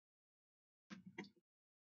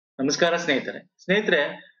ನಮಸ್ಕಾರ ಸ್ನೇಹಿತರೆ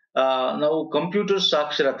ನಾವು ಕಂಪ್ಯೂಟರ್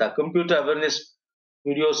ಸಾಕ್ಷರತಾ ಕಂಪ್ಯೂಟರ್ ಅವೇರ್ನೆಸ್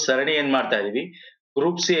ವಿಡಿಯೋಸ್ ಸರಣಿ ಏನ್ ಮಾಡ್ತಾ ಇದೀವಿ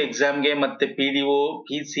ಗ್ರೂಪ್ ಸಿ ಎಕ್ಸಾಮ್ಗೆ ಮತ್ತೆ PDO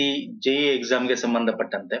PC JE ಎಕ್ಸಾಮ್ಗೆ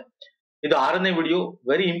ಸಂಬಂಧಪಟ್ಟಂತೆ ಇದು 6ನೇ ವಿಡಿಯೋ.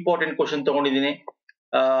 ವೆರಿ ಇಂಪಾರ್ಟೆಂಟ್ ಕ್ವಶನ್ ತಗೊಂಡಿದ್ದೀನಿ.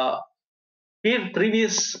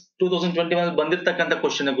 ಪ್ರೀವಿಯಸ್ 2021 ಬಂದಿರತಕ್ಕಂತ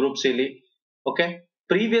ಕ್ವಶನ್ ಗ್ರೂಪ್ ಸಿ ಇಲ್ಲಿ. ಓಕೆ,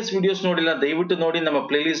 ಪ್ರೀವಿಯಸ್ ವಿಡಿಯೋಸ್ ನೋಡಿಲ್ಲ ದಯವಿಟ್ಟು ನೋಡಿ. ನಮ್ಮ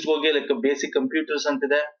ಪ್ಲೇ ಲಿಸ್ಟ್ ಹೋಗಿ ಲೈಕ್ ಬೇಸಿಕ್ ಕಂಪ್ಯೂಟರ್ಸ್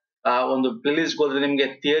ಅಂತಿದೆ, ಒಂದು ಪ್ಲೇ ಲಿಸ್ಟ್ ಹೋದ್ರೆ ನಿಮ್ಗೆ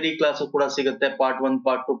ಥಿಯರಿ ಕ್ಲಾಸ್ ಕೂಡ ಸಿಗುತ್ತೆ, ಪಾರ್ಟ್ 1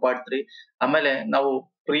 ಪಾರ್ಟ್ 2 ಪಾರ್ಟ್ 3. ಆಮೇಲೆ ನಾವು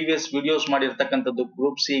ಪ್ರೀವಿಯಸ್ ವಿಡಿಯೋಸ್ ಮಾಡಿರ್ತಕ್ಕಂಥದ್ದು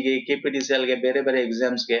ಗ್ರೂಪ್ ಸಿ ಗೆ KPTCL ಗೆ ಬೇರೆ ಬೇರೆ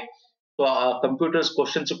ಎಕ್ಸಾಮ್ಸ್ ಗೆ ಸೊ ಆ ಕಂಪ್ಯೂಟರ್ಸ್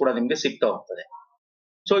ಕ್ವಶನ್ಸ್ ಕೂಡ ನಿಮ್ಗೆ ಸಿಗ್ತಾ ಹೋಗ್ತದೆ.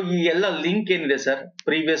 ಸೊ ಈ ಎಲ್ಲ ಲಿಂಕ್ ಏನಿದೆ ಸರ್,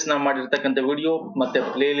 ಪ್ರೀವಿಯಸ್ ನಾವು ಮಾಡಿರ್ತಕ್ಕಂಥ ವಿಡಿಯೋ ಮತ್ತೆ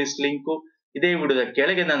ಪ್ಲೇ ಲಿಸ್ಟ್ ಲಿಂಕ್ ಇದೇ ವಿಡಿಯೋದ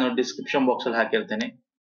ಕೆಳಗೆ ನಾನು ಡಿಸ್ಕ್ರಿಪ್ಷನ್ ಬಾಕ್ಸ್ ಅಲ್ಲಿ ಹಾಕಿರ್ತೇನೆ.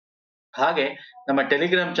 ಹಾಗೆ ನಮ್ಮ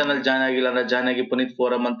ಟೆಲಿಗ್ರಾಮ್ ಚಾನಲ್ ಜಾಯ್ನ್ ಆಗಿಲ್ಲ ಅಂದ್ರೆ ಜಾಯ್ನ್ ಆಗಿ, ಪುನೀತ್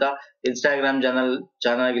ಫೋರಂ ಅಂತ. ಇನ್ಸ್ಟಾಗ್ರಾಮ್ ಚಾನಲ್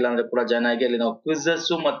ಜಾಯ್ನ್ ಆಗಿಲ್ಲ ಅಂದ್ರೆ ಕೂಡ ಜಾಯ್ನ್ ಆಗಿ. ಅಲ್ಲಿ ನಾವು ಕ್ವಿಜಸ್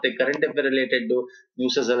ಮತ್ತೆ ಕರೆಂಟ್ ಅಫೇರ್ ರಿಲೇಟೆಡ್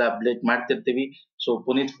ನ್ಯೂಸಸ್ ಎಲ್ಲ ಅಪ್ಡೇಟ್ ಮಾಡ್ತಿರ್ತೀವಿ. ಸೊ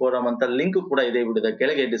ಪುನೀತ್ ಫೋರಂ ಅಂತ ಲಿಂಕ್ ಕೂಡ ಇದೇ ವಿಡಿಯೋದ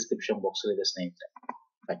ಕೆಳಗೆ ಡಿಸ್ಕ್ರಿಪ್ಷನ್ ಬಾಕ್ಸ್ ಅಲ್ಲಿ ಇದೆ ಸ್ನೇಹಿತರೆ.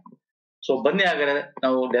 ಸೊ ಬನ್ನಿ ಹಾಗಾದ್ರೆ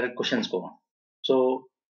ನಾವು ಡೈರೆಕ್ಟ್ ಕ್ವಶನ್ಸ್ ಹೋಗೋಣ. ಸೊ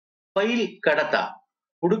ಫೈಲ್ ಕಡತ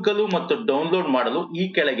ಹುಡುಕಲು ಮತ್ತು ಡೌನ್ಲೋಡ್ ಮಾಡಲು ಈ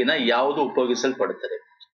ಕೆಳಗಿನ ಯಾವುದು ಉಪಯೋಗಿಸಲ್ಪಡುತ್ತದೆ?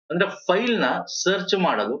 ಅಂದ್ರೆ ಫೈಲ್ ನ ಸರ್ಚ್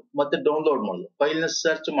ಮಾಡಲು ಮತ್ತೆ ಡೌನ್ಲೋಡ್ ಮಾಡಲು. ಫೈಲ್ ನ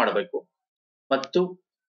ಸರ್ಚ್ ಮಾಡಬೇಕು ಮತ್ತು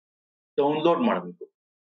ಡೌನ್ಲೋಡ್ ಮಾಡಬೇಕು.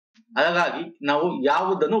 ಹಾಗಾಗಿ ನಾವು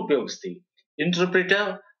ಯಾವುದನ್ನು ಉಪಯೋಗಿಸ್ತೀವಿ? Interpreter,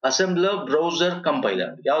 assembler, browser,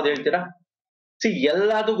 compiler. ಯಾವ್ದು ಹೇಳ್ತೀರಾ?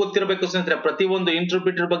 ಎಲ್ಲಾದು ಗೊತ್ತಿರಬೇಕು ಸ್ನೇಹಿತರೆ. ಪ್ರತಿಯೊಂದು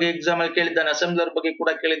ಇಂಟರ್ಪ್ರಿಟರ್ ಬಗ್ಗೆ ಎಕ್ಸಾಮ್ ಅಲ್ಲಿ ಕೇಳಿದ್ದಾನೆ, ಅಸೆಂಬ್ಲರ್ ಬಗ್ಗೆ ಕೂಡ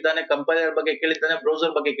ಕೇಳಿದ್ದಾನೆ, ಕಂಪೈಲರ್ ಬಗ್ಗೆ ಕೇಳಿದ್ದಾನೆ,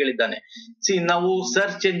 ಬ್ರೌಸರ್ ಬಗ್ಗೆ ಕೇಳಿದ್ದಾನೆ. ನಾವು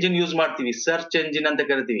ಸರ್ಚ್ ಎಂಜಿನ್ ಯೂಸ್ ಮಾಡ್ತೀವಿ, ಸರ್ಚ್ ಎಂಜಿನ್ ಅಂತ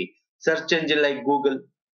ಕರಿತೀವಿ. Search engine like Google.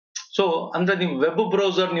 So ಅಂದ್ರೆ ನೀವು ವೆಬ್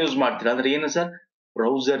ಬ್ರೌಸರ್ ಯೂಸ್ ಮಾಡ್ತೀರಾ ಅಂದ್ರೆ ಏನು sir?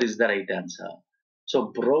 Browser is the right answer. So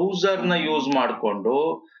browser ನ ಯೂಸ್ ಮಾಡ್ಕೊಂಡು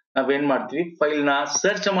ನಾವೇನ್ ಮಾಡ್ತೀವಿ? ಫೈಲ್ ನ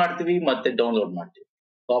ಸರ್ಚ್ ಮಾಡ್ತೀವಿ ಮತ್ತೆ ಡೌನ್ಲೋಡ್ ಮಾಡ್ತೀವಿ.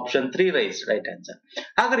 Option 3 right answer.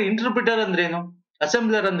 ಹಾಗಾದ್ರೆ ಇಂಟರ್ಪ್ರಿಟರ್ ಅಂದ್ರೇನು,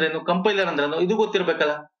 ಅಸೆಂಬ್ಲರ್ ಅಂದ್ರೇನು, ಕಂಪೈಲರ್ ಅಂದ್ರೇನು ಇದು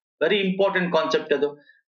ಗೊತ್ತಿರ್ಬೇಕಲ್ಲ. ವೆರಿ ಇಂಪಾರ್ಟೆಂಟ್ ಕಾನ್ಸೆಪ್ಟ್ ಅದು.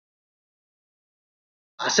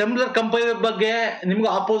 ಅಸೆಂಬ್ಲರ್ ಕಂಪೈಲರ್ ಬಗ್ಗೆ ನಿಮ್ಗೆ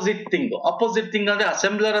ಆಪೋಸಿಟ್ ಥಿಂಗ್ ಅಂದ್ರೆ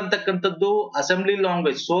ಅಸೆಂಬ್ಲರ್ ಅಂತಕ್ಕಂಥದ್ದು ಅಸೆಂಬ್ಲಿ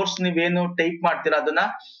ಲ್ಯಾಂಗ್ವೇಜ್ ಸೋರ್ಸ್ ನೀವೇನು ಟೈಪ್ ಮಾಡ್ತೀರಾ ಅದನ್ನ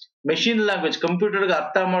ಮೆಷಿನ್ ಲ್ಯಾಂಗ್ವೇಜ್ ಕಂಪ್ಯೂಟರ್ಗೆ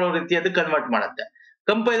ಅರ್ಥ ಮಾಡೋ ರೀತಿ ಅದು ಕನ್ವರ್ಟ್ ಮಾಡುತ್ತೆ.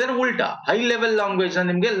 ಕಂಪೈಲರ್ ಉಲ್ಟಾ, ಹೈ ಲೆವೆಲ್ ಲ್ಯಾಂಗ್ವೇಜ್ ನ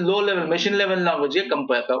ನಿಮ್ಗೆ low level machine level language ಗೆ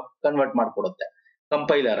ಕನ್ವರ್ಟ್ ಮಾಡ್ಕೊಡುತ್ತೆ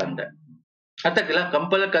ಕಂಪೈಲರ್ ಅಂದ್ರೆ. ಅರ್ಥಕ್ಕಿಲ್ಲ?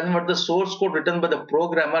 Compiler convert the source code return by the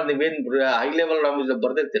programmer. ನೀವೇನ್ ಹೈ ಲೆವೆಲ್ ಲ್ಯಾಂಗ್ವೇಜ್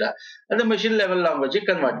ಬರ್ದಿರ್ತೀರಾ ಅದು ಮೆಷಿನ್ ಲೆವೆಲ್ ಲ್ಯಾಂಗ್ವೇಜ್ ಗೆ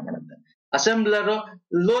ಕನ್ವರ್ಟ್ ಮಾಡುತ್ತೆ. ಅಸೆಂಬ್ಲರ್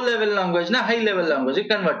ಲೋ ಲೆವೆಲ್ ಲ್ಯಾಂಗ್ವೇಜ್ ನ ಹೈ ಲೆವೆಲ್ ಲ್ಯಾಂಗ್ವೇಜ್ ಗೆ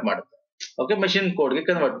ಕನ್ವರ್ಟ್ ಮಾಡುತ್ತೆ. Okay, machine code ಗೆ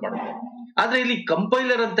ಕನ್ವರ್ಟ್ ಮಾಡುತ್ತೆ. ಆದ್ರೆ ಇಲ್ಲಿ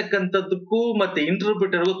ಕಂಪೈಲರ್ ಅಂತಕ್ಕಂಥದ್ದಕ್ಕೂ ಮತ್ತೆ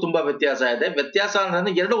ಇಂಟರ್ಪ್ರಿಟರ್ಗೂ ತುಂಬಾ ವ್ಯತ್ಯಾಸ ಇದೆ. ವ್ಯತ್ಯಾಸ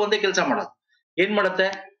ಅಂದ್ರೆ ಎರಡು ಒಂದೇ ಕೆಲಸ ಮಾಡೋದು. ಏನ್ ಮಾಡುತ್ತೆ?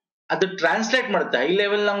 ಅದು ಟ್ರಾನ್ಸ್ಲೇಟ್ ಮಾಡುತ್ತೆ high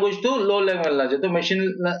level language to low level language, machine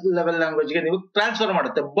level language ಗೆ ನೀವು ಟ್ರಾನ್ಸ್ಫರ್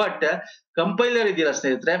ಮಾಡುತ್ತೆ. ಬಟ್ ಕಂಪೈಲರ್ ಇದೆಯಲ್ಲ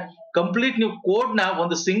ಸ್ನೇಹಿತರೆ, ಕಂಪ್ಲೀಟ್ ನೀವು ಕೋಡ್ ನ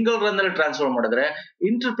ಒಂದು ಸಿಂಗಲ್ ರನ್ ಅಲ್ಲಿ ಟ್ರಾನ್ಸ್ಫರ್ ಮಾಡಿದ್ರೆ,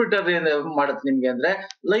 ಇಂಟರ್ಪ್ರಿಟರ್ ಏನ್ ಮಾಡುತ್ತೆ ನಿಮ್ಗೆ ಅಂದ್ರೆ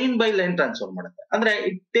ಲೈನ್ ಬೈ ಲೈನ್ ಟ್ರಾನ್ಸ್ಫರ್ ಮಾಡುತ್ತೆ. ಅಂದ್ರೆ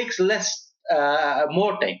it takes less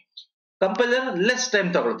more time. Compiler less time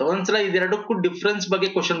ತಗೊಳುತ್ತೆ. ಒಂದ್ಸಲ ಇದೆರಡಕ್ಕೂ ಡಿಫ್ರೆನ್ಸ್ ಬಗ್ಗೆ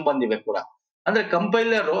ಕ್ವಶನ್ ಬಂದಿವೆ ಕೂಡ. ಅಂದ್ರೆ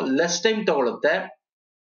ಕಂಪೈಲರ್ ಲೆಸ್ ಟೈಮ್ ತಗೊಳುತ್ತೆ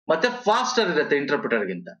ಮತ್ತೆ ಫಾಸ್ಟರ್ ಇರುತ್ತೆ ಇಂಟರ್ಪ್ರಿಟರ್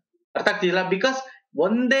ಗಿಂತ. ಅರ್ಥ ಆಗ್ತಿಲ್ಲ? ಬಿಕಾಸ್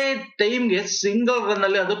ಒಂದೇ ಟೈಮ್ಗೆ ಸಿಂಗಲ್ ರನ್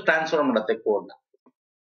ಅಲ್ಲಿ ಅದು ಟ್ರಾನ್ಸ್ಫರ್ ಮಾಡುತ್ತೆ ಕೋಡ್ ನ.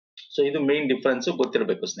 ಸೊ ಇದು ಮೇನ್ ಡಿಫರೆನ್ಸ್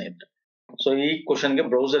ಗೊತ್ತಿರಬೇಕು ಸ್ನೇಹಿತರೆ. ಸೊ ಈ ಕ್ವಶನ್ ಗೆ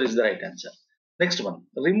browser is the right answer. Next one,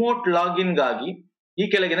 remote login ಗಾಗಿ ಈ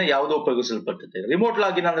ಕೆಳಗಿನ ಯಾವುದು ಉಪಯೋಗಿಸಲ್ಪಡುತ್ತದೆ? ರಿಮೋಟ್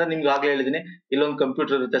ಲಾಗಿನ್ ಅಂದ್ರೆ ನಿಮ್ಗೆ ಆಗ್ಲೇ ಹೇಳಿದೀನಿ, ಇಲ್ಲೊಂದು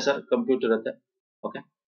ಕಂಪ್ಯೂಟರ್ ಇರುತ್ತೆ ಸರ್, ಕಂಪ್ಯೂಟರ್ ಇರುತ್ತೆ. ಓಕೆ,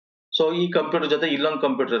 ಸೊ ಈ ಕಂಪ್ಯೂಟರ್ ಜೊತೆ ಇಲ್ಲೊಂದು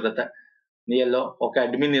ಕಂಪ್ಯೂಟರ್ ಇರುತ್ತೆ. ಎಲ್ಲೋ ಓಕೆ,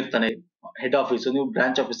 ಅಡ್ಮಿನ್ ಇರ್ತಾನೆ, ಹೆಡ್ ಆಫೀಸ್, ನೀವು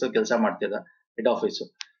ಬ್ರಾಂಚ್ ಆಫೀಸ್ ಕೆಲಸ ಮಾಡ್ತೀರಾ, ಹೆಡ್ ಆಫೀಸ್.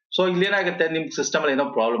 ಸೊ ಇಲ್ಲಿ ಏನಾಗುತ್ತೆ, ನಿಮ್ ಸಿಸ್ಟಮ್ ಅಲ್ಲಿ ಏನೋ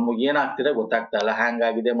ಪ್ರಾಬ್ಲಮ್, ಏನಾಗ್ತಿದೆ ಗೊತ್ತಾಗ್ತಾ ಇಲ್ಲ, ಹ್ಯಾಂಗ್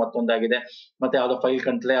ಆಗಿದೆ, ಮತ್ತೊಂದಾಗಿದೆ, ಮತ್ತೆ ಯಾವ್ದೋ ಫೈಲ್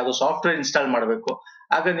ಕಂಟ್ಲೆ ಯಾವ್ದೋ ಸಾಫ್ಟ್ವೇರ್ ಇನ್ಸ್ಟಾಲ್ ಮಾಡಬೇಕು.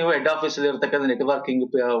 ಆಗ ನೀವು ಹೆಡ್ ಆಫೀಸ್ ಅಲ್ಲಿ ಇರ್ತಕ್ಕಂಥ ನೆಟ್ವರ್ಕಿಂಗ್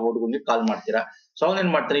ಹುಡುಗನಿಗೆ ಕಾಲ್ ಮಾಡ್ತೀರಾ. ಸೊ ಅವ್ನು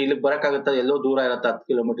ಏನ್ ಮಾಡ್ತಾರೆ, ಇಲ್ಲಿ ಬರಕ್ಕಾಗತ್ತಾ, ಎಲ್ಲೋ ದೂರ ಇರತ್ತೆ, 10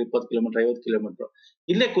 ಕಿಲೋಮೀಟರ್, 20 ಕಿಲೋಮೀಟರ್, 50 ಕಿಲೋಮೀಟರ್.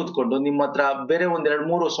 ಇಲ್ಲೇ ಕೂತ್ಕೊಂಡು ನಿಮ್ಮ ಹತ್ರ ಬೇರೆ ಒಂದ್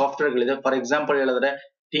 2-3 ಸಾಫ್ಟ್ವೇರ್ ಗಳಿದೆ. ಫಾರ್ ಎಕ್ಸಾಂಪಲ್ ಹೇಳಿದ್ರೆ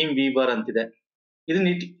ಟೀಮ್ ವೀವರ್ ಅಂತಿದೆ. ಇದನ್ನ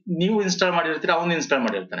ನೀವು ಇನ್ಸ್ಟಾಲ್ ಮಾಡಿರ್ತೀರಾ, ಅವ್ನು ಇನ್ಸ್ಟಾಲ್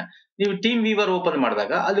ಮಾಡಿರ್ತಾನೆ. ನೀವು ಟೀಮ್ ವೀವರ್ ಓಪನ್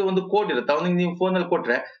ಮಾಡಿದಾಗ ಅಲ್ಲಿ ಒಂದು ಕೋಡ್ ಇರುತ್ತೆ, ಅವನಿಗೆ ನೀವು ಫೋನ್ ಅಲ್ಲಿ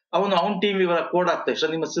ಕೊಟ್ರೆ ಅವ್ನ್ ಟೀಮ್ ವೀವರ್ ಕೋಡ್ ಆಗ್ತಾ ತಕ್ಷಣ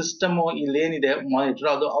ನಿಮ್ಮ ಸಿಸ್ಟಮ್ ಇಲ್ಲಿ ಏನಿದೆ ಮಾನಿಟರ್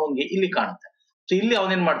ಅದು ಅವನಿಗೆ ಇಲ್ಲಿ ಕಾಣುತ್ತೆ. ಸೊ ಇಲ್ಲಿ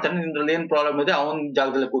ಅವನೇನ್ ಮಾಡ್ತಾನೆ, ನಿಮ್ದ್ರಲ್ಲಿ ಏನ್ ಪ್ರಾಬ್ಲಮ್ ಇದೆ ಅವನ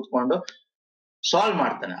ಜಾಗದಲ್ಲಿ ಕೂತ್ಕೊಂಡು ಸಾಲ್ವ್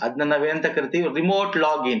ಮಾಡ್ತಾನೆ. ಅದನ್ನ ನಾವೇಂತ ಕರಿತೀವಿ? ರಿಮೋಟ್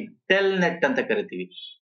ಲಾಗಿನ್, ಟೆಲ್ ನೆಟ್ ಅಂತ ಕರಿತೀವಿ.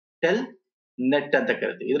 ಟೆಲ್ ನೆಟ್ ಅಂತ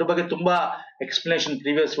ಕರಿತೀವಿ. ಇದ್ರ ಬಗ್ಗೆ ತುಂಬಾ ಎಕ್ಸ್ಪ್ಲನೇಷನ್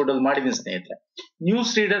ಪ್ರೀವಿಯಸ್ ವಿಡಿಯೋ ಮಾಡಿದೀನಿ ಸ್ನೇಹಿತರೆ.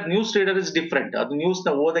 News reader is different. ಅದು ನ್ಯೂಸ್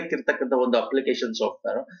ನ ಓದಕ್ಕಿರ್ತಕ್ಕಂಥ ಒಂದು ಅಪ್ಲಿಕೇಶನ್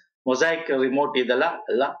ಸಾಫ್ಟ್ವೇರ್. ಮೊಸೈಕ್ ರಿಮೋಟ್ ಇದೆಲ್ಲ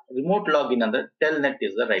ಅಲ್ಲ. ರಿಮೋಟ್ ಲಾಗಿನ್ ಅಂದ್ರೆ tell net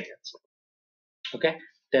is the right answer. Okay,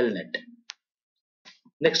 tell net.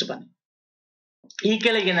 Next ಬನ್ನಿ, ಈ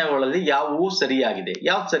ಕೆಳಗಿನವುಗಳಲ್ಲಿ ಯಾವುವು ಸರಿಯಾಗಿದೆ?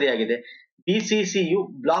 ಯಾವ್ದು ಸರಿಯಾಗಿದೆ? BCCಯು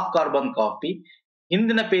ಬ್ಲಾಕ್ ಕಾರ್ಬನ್ ಕಾಪಿ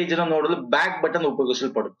ಹಿಂದಿನ ಪೇಜ್ ಅನ್ನು ನೋಡಲು ಬ್ಯಾಕ್ ಬಟನ್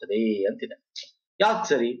ಉಪಯೋಗಿಸಲ್ಪಡುತ್ತದೆ ಅಂತಿದೆ. ಯಾವ್ದು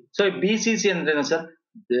ಸರಿ? ಸೊ BCC ಅಂದ್ರೇನು ಸರ್?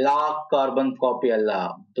 ಬ್ಲಾಕ್ ಕಾರ್ಬನ್ ಕಾಪಿ ಅಲ್ಲ,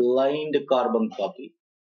 blind carbon copy.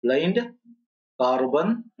 Blind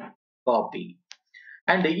carbon copy.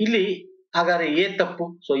 And ಇಲ್ಲಿ ಹಾಗಾದ್ರೆ ಎ ತಪ್ಪು.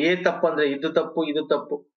 ಸೊ ಎ ತಪ್ಪು ಅಂದ್ರೆ ಇದು ತಪ್ಪು, ಇದು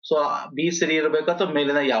ತಪ್ಪು. ಸೊ ಬಿ ಸರಿ ಇರಬೇಕು ಅಥವಾ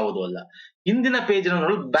ಮೇಲಿನ ಯಾವುದು ಅಲ್ಲ. ಹಿಂದಿನ ಪೇಜ್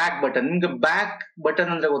ನೋಡಿ ಬ್ಯಾಕ್ ಬಟನ್. ನಿಮ್ಗೆ ಬ್ಯಾಕ್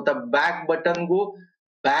ಬಟನ್ ಅಂದ್ರೆ ಗೊತ್ತಾ? ಬ್ಯಾಕ್ ಬಟನ್ಗೂ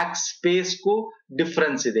ಬ್ಯಾಕ್ ಸ್ಪೇಸ್ಗೂ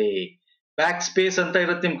ಡಿಫ್ರೆನ್ಸ್ ಇದೆ. ಬ್ಯಾಕ್ ಸ್ಪೇಸ್ ಅಂತ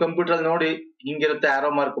ಇರುತ್ತೆ ನಿಮ್ ಕಂಪ್ಯೂಟರ್ ಅಲ್ಲಿ ನೋಡಿ, ಹಿಂಗಿರುತ್ತೆ arrow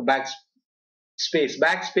mark. Back space,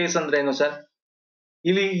 back space ಅಂದ್ರೆ ಏನು ಸರ್?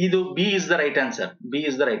 ಇಲ್ಲಿ ಇದು B is the right answer. B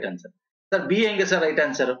is the right answer. Sir B ಹೆಂಗೆ ಸರ್ ರೈಟ್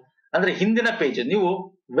ಆನ್ಸರ್? ಅಂದ್ರೆ ಹಿಂದಿನ ಪೇಜ್ ನೀವು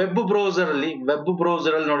ವೆಬ್ ಬ್ರೌಸರ್ ಅಲ್ಲಿ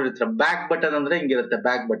ನೋಡಿರ್ತೀರ. ಬ್ಯಾಕ್ ಬಟನ್ ಅಂದ್ರೆ ಹಿಂಗಿರುತ್ತೆ.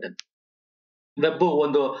 ಬ್ಯಾಕ್ ಬಟನ್ ವೆಬ್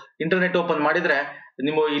ಒಂದು ಇಂಟರ್ನೆಟ್ ಓಪನ್ ಮಾಡಿದ್ರೆ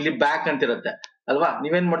ನೀವು ಇಲ್ಲಿ ಬ್ಯಾಕ್ ಅಂತ ಇರುತ್ತೆ ಅಲ್ವಾ?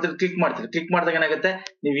 ನೀವೇನ್ ಮಾಡ್ತೀರಿ? ಕ್ಲಿಕ್ ಮಾಡ್ತೀರಿ. ಕ್ಲಿಕ್ ಮಾಡಿದಾಗ ಏನಾಗುತ್ತೆ?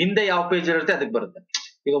 ನೀವು ಹಿಂದೆ ಯಾವ ಪೇಜ್ ಇರುತ್ತೆ ಅದಕ್ಕೆ ಬರುತ್ತೆ.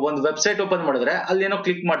 ಈಗ ಒಂದು ವೆಬ್ಸೈಟ್ ಓಪನ್ ಮಾಡಿದ್ರೆ ಅಲ್ಲಿ ಏನೋ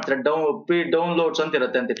ಕ್ಲಿಕ್ ಮಾಡ್ತೀರಾ, ಡೌನ್ಲೋಡ್ಸ್ ಅಂತ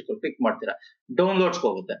ಇರುತ್ತೆ ಅಂತ ಇಟ್ಕೊಂಡು ಕ್ಲಿಕ್ ಮಾಡ್ತೀರಾ, ಡೌನ್ಲೋಡ್ಸ್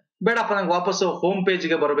ಹೋಗುತ್ತೆ. ಬೇಡಪ್ಪ ನಂಗೆ ವಾಪಸ್ ಹೋಮ್ ಪೇಜ್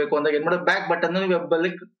ಗೆ ಬರಬೇಕು ಅಂದಾಗ ಏನ್ ಮಾಡೋದು? ಬ್ಯಾಕ್ ಬಟನ್ ವೆಬ್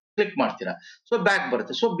ಅಲ್ಲಿ ಕ್ಲಿಕ್ ಮಾಡ್ತೀರಾ, ಸೊ ಬ್ಯಾಕ್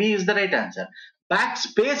ಬರುತ್ತೆ. So B is the right answer. Back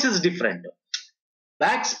space is different.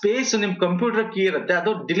 Back space ನಿಮ್ ಕಂಪ್ಯೂಟರ್ ಕೀ ಇರುತ್ತೆ,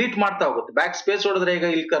 ಅದು ಡಿಲೀಟ್ ಮಾಡ್ತಾ ಹೋಗುತ್ತೆ. ಬ್ಯಾಕ್ ಸ್ಪೇಸ್ ಹೊಡೆದ್ರೆ ಈಗ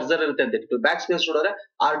ಇಲ್ಲಿ ಕರ್ಸರ್ ಇರುತ್ತೆ ಅಂತ ಇಟ್ಟು ಬ್ಯಾಕ್ ಸ್ಪೇಸ್ ಹೊಡೆದ್ರೆ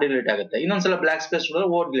ಆರ್ ಡಿಲೀಟ್ ಆಗುತ್ತೆ. ಇನ್ನೊಂದ್ಸಲ ಬ್ಲಾಕ್ ಸ್ಪೇಸ್ ಹೊಡೆದ್ರೆ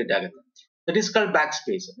ಓ ಡಿಲೀಟ್ ಆಗುತ್ತೆ. That is called back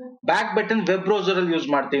space. Back button web browser ಅಲ್ಲಿ ಯೂಸ್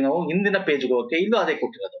ಮಾಡ್ತೀವಿ ನಾವು ಹಿಂದಿನ ಪೇಜ್ ಹೋಗಕ್ಕೆ. ಇಲ್ಲೂ ಅದೇ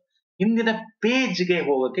ಕೊಟ್ಟಿರೋದು. ಹಿಂದಿನ ಪೇಜ್ ಗೆ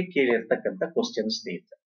ಹೋಗಕ್ಕೆ ಕೇಳಿರ್ತಕ್ಕಂಥ ಕ್ವಶನ್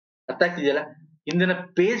ಸ್ನೇಹಿತರೆ. ಅರ್ಥ ಆಗ್ತಿದೆಯಲ್ಲ? ಹಿಂದಿನ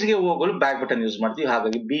ಪೇಜ್ ಗೆ ಹೋಗಲು ಬ್ಯಾಕ್ ಬಟನ್ ಯೂಸ್ ಮಾಡ್ತೀವಿ.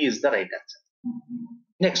 ಹಾಗಾಗಿ B is the right answer.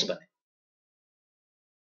 Next ಬನ್ನಿ.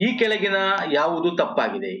 ಈ ಕೆಳಗಿನ ಯಾವುದು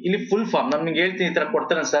ತಪ್ಪಾಗಿದೆ? ಇಲ್ಲಿ ಫುಲ್ ಫಾರ್ಮ್ ನಮ್ಗೆ ಹೇಳ್ತೀನಿ, ಈ ತರ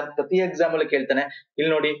ಕೊಡ್ತಾನೆ ಸರ್, ಪ್ರತಿ ಎಕ್ಸಾಮ್ ಅಲ್ಲಿ ಕೇಳ್ತಾನೆ. ಇಲ್ಲಿ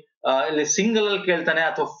ನೋಡಿ, ಇಲ್ಲಿ ಸಿಂಗಲ್ ಅಲ್ಲಿ ಕೇಳ್ತಾನೆ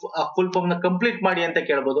ಅಥವಾ ಫುಲ್ ಫಾರ್ಮ್ ನ ಕಂಪ್ಲೀಟ್ ಮಾಡಿ ಅಂತ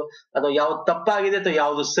ಕೇಳ್ಬೋದು, ಅಥವಾ ಯಾವ್ದು ತಪ್ಪಾಗಿದೆ ಅಥವಾ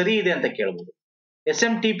ಯಾವ್ದು ಸರಿ ಇದೆ ಅಂತ ಕೇಳ್ಬೋದು.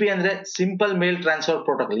 SMTP ಅಂದ್ರೆ ಸಿಂಪಲ್ ಮೇಲ್ ಟ್ರಾನ್ಸ್ಫರ್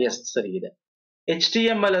ಪ್ರೋಟೋಕಾಲ್, ಎಸ್ ಸರಿ ಇದೆ.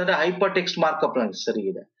 HTML ಅಂದ್ರೆ ಹೈಪರ್ ಟೆಕ್ಸ್ಟ್ ಮಾರ್ಕಪ್ ಸರಿ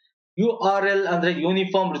ಇದೆ. URL ಅಂದ್ರೆ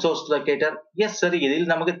ಯೂನಿಫಾರ್ಮ್ ರಿಸೋರ್ಸ್ ಲೊಕೇಟರ್, ಎಸ್ ಸರಿ ಇದೆ.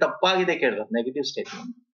 ಇಲ್ಲಿ ನಮಗೆ ತಪ್ಪಾಗಿದೆ ಕೇಳಿರೋದು ನೆಗೆಟಿವ್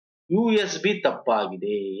ಸ್ಟೇಟ್ಮೆಂಟ್. USB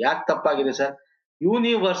ತಪ್ಪಾಗಿದೆ. ಯಾಕೆ ತಪ್ಪಾಗಿದೆ ಸರ್?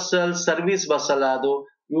 ಯೂನಿವರ್ಸಲ್ ಸರ್ವಿಸ್ ಬಸ್ ಅಲ್ಲ, ಅದು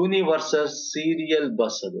ಯೂನಿವರ್ಸಲ್ ಸೀರಿಯಲ್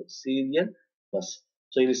ಬಸ್. ಅದು ಸೀರಿಯಲ್ ಬಸ್.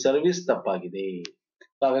 ಸೊ ಇಲ್ಲಿ ಸರ್ವಿಸ್ ತಪ್ಪಾಗಿದೆ.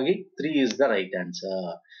 ಹಾಗಾಗಿ 3 ಇಸ್ ದ ರೈಟ್ ಆನ್ಸರ್.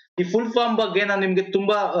 ಈ ಫುಲ್ ಫಾರ್ಮ್ ಬಗ್ಗೆ ನಾನು ನಿಮ್ಗೆ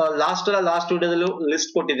ತುಂಬಾ ಲಾಸ್ಟ್ ವಿಡಿಯೋದಲ್ಲೂ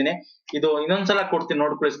ಲಿಸ್ಟ್ ಕೊಟ್ಟಿದ್ದೀನಿ. ಇದು ಇನ್ನೊಂದ್ಸಲ ಕೊಡ್ತೀನಿ,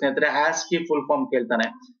 ನೋಡ್ಕೊಳ್ಳಿ ಸ್ನೇಹಿತರೆ. ASCII ಫುಲ್ ಫಾರ್ಮ್ ಕೇಳ್ತಾನೆ,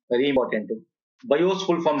 very important. BIOS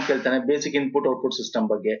full form ಕೇಳ್ತಾನೆ, ಬೇಸಿಕ್ ಇನ್ಪುಟ್ ಔಟ್ಪುಟ್ ಸಿಸ್ಟಮ್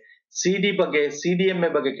ಬಗ್ಗೆ. CD ಬಗ್ಗೆ, CDMA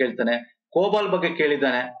ಬಗ್ಗೆ ಕೇಳ್ತಾನೆ. ಕೋಬಾಲ್ ಬಗ್ಗೆ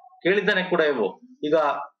ಕೇಳಿದ್ದಾನೆ ಕೂಡ. ಇವು ಈಗ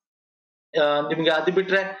ನಿಮ್ಗೆ ಅದು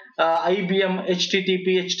ಬಿಟ್ರೆ IBM HTTP,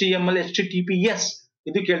 HTML, HTTPS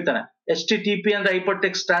ಇದು ಕೇಳ್ತಾನೆ. HTTP ಅಂದ್ರೆ hyper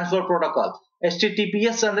text transfer protocol,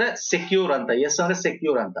 HTTPS ಅಂದ್ರೆ ಸೆಕ್ಯೂರ್ ಅಂತ, ಎಸ್ ಅಂದ್ರೆ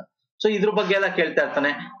ಸೆಕ್ಯೂರ್ ಅಂತ. ಸೊ ಇದ್ರ ಬಗ್ಗೆ ಎಲ್ಲ ಕೇಳ್ತಾ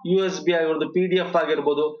ಇರ್ತಾನೆ. USB ಆಗಿರ್ಬೋದು, PDF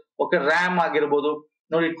ಆಗಿರ್ಬೋದು, ಓಕೆ, RAM ಆಗಿರ್ಬೋದು.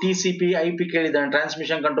 ನೋಡಿ TCP, IP ಕೇಳಿದ್ದಾನೆ,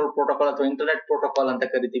 transmission control protocol ಅಥವಾ ಇಂಟರ್ನೆಟ್ ಪ್ರೋಟೋಕಾಲ್ ಅಂತ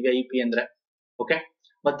ಕರಿತೀವಿ IP ಅಂದ್ರೆ. ಓಕೆ,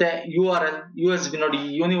 ಮತ್ತೆ URL, USB ನೋಡಿ,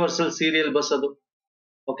 ಯೂನಿವರ್ಸಲ್ ಸೀರಿಯಲ್ ಬಸ್ ಅದು.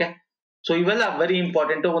 ಓಕೆ, ಸೊ ಇವೆಲ್ಲ ವೆರಿ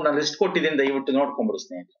ಇಂಪಾರ್ಟೆಂಟ್. ನಾನು ಲಿಸ್ಟ್ ಕೊಟ್ಟಿದ್ದೀನಿ, ದಯವಿಟ್ಟು ನೋಡ್ಕೊಂಡ್ಬಿಡು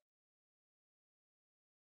ಸ್ನೇಹಿತರೆ.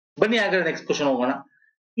 ಬನ್ನಿ ಹಾಗಾದ್ರೆ ನೆಕ್ಸ್ಟ್ ಕ್ವಶನ್ ಹೋಗೋಣ.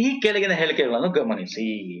 ಈ ಕೆಳಗಿನ ಹೇಳಿಕೆಗಳನ್ನು ಗಮನಿಸಿ.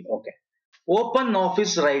 ಓಕೆ, ಓಪನ್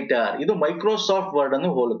ಆಫೀಸ್ ರೈಟರ್ ಇದು ಮೈಕ್ರೋಸಾಫ್ಟ್ ವರ್ಡ್ ಅನ್ನು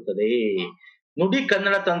ಹೋಲುತ್ತದೆ. ನುಡಿ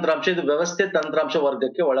ಕನ್ನಡ ತಂತ್ರಾಂಶ ಇದು ವ್ಯವಸ್ಥೆ ತಂತ್ರಾಂಶ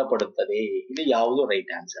ವರ್ಗಕ್ಕೆ ಒಳಪಡುತ್ತದೆ. ಇಲ್ಲಿ ಯಾವುದು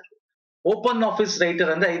right answer? Open office writer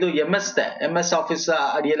ಅಂದ್ರೆ ಇದು MS ಆಫೀಸ್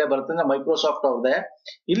ಅಡಿಯಲ್ಲೇ ಬರುತ್ತೆ, ಮೈಕ್ರೋಸಾಫ್ಟ್ ಅವ್ರದೇ.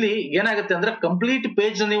 ಇಲ್ಲಿ ಏನಾಗುತ್ತೆ ಅಂದ್ರೆ ಕಂಪ್ಲೀಟ್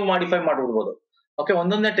ಪೇಜ್ ನೀವು ಮಾಡಿಫೈ ಮಾಡಿಬಿಡ್ಬೋದು. ಓಕೆ,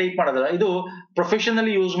 ಒಂದೊಂದೇ ಟೈಪ್ ಮಾಡೋದಲ್ಲ. ಇದು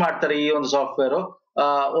ಪ್ರೊಫೆಷನಲಿ ಯೂಸ್ ಮಾಡ್ತಾರೆ ಈ ಒಂದು ಸಾಫ್ಟ್ವೇರ್.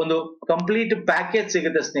 ಒಂದು ಕಂಪ್ಲೀಟ್ ಪ್ಯಾಕೇಜ್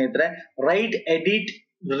ಸಿಗುತ್ತೆ ಸ್ನೇಹಿತರೆ. ರೈಟ್, ಎಡಿಟ್,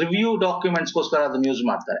 ರಿವ್ಯೂ ಡಾಕ್ಯುಮೆಂಟ್ಸ್ ಗೋಸ್ಕರ ಅದನ್ನ ಯೂಸ್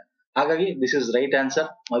ಮಾಡ್ತಾರೆ. ಹಾಗಾಗಿ this is right answer.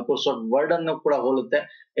 Microsoft word ಅನ್ನು ಕೂಡ ಹೋಲುತ್ತೆ,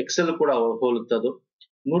 ಎಕ್ಸೆಲ್ ಕೂಡ ಹೋಲುತ್ತದು.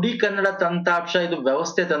 ನುಡಿ ಕನ್ನಡ ತಂತ್ರಾಂಶ ಇದು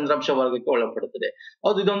ವ್ಯವಸ್ಥೆ ತಂತ್ರಾಂಶ ವರ್ಗಕ್ಕೆ ಒಳಪಡುತ್ತದೆ.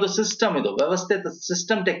 ಹೌದು, ಇದೊಂದು ಸಿಸ್ಟಮ್, ಇದು ವ್ಯವಸ್ಥೆ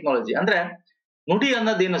ಸಿಸ್ಟಮ್ ಟೆಕ್ನಾಲಜಿ. ಅಂದ್ರೆ ನುಡಿ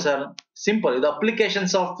ಅನ್ನೋದೇನು ಸರ್? ಸಿಂಪಲ್, ಇದು ಅಪ್ಲಿಕೇಶನ್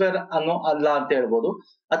ಸಾಫ್ಟ್ವೇರ್ ಅನ್ನೋ ಅಲ್ಲ ಅಂತ ಹೇಳ್ಬೋದು,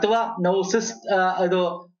 ಅಥವಾ ನಾವು ಇದು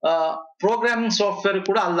ಪ್ರೋಗ್ರಾಮಿಂಗ್ ಸಾಫ್ಟ್ವೇರ್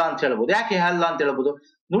ಕೂಡ ಅಲ್ಲ ಅಂತ ಹೇಳ್ಬೋದು. ಯಾಕೆ ಅಲ್ಲ ಅಂತ ಹೇಳ್ಬೋದು?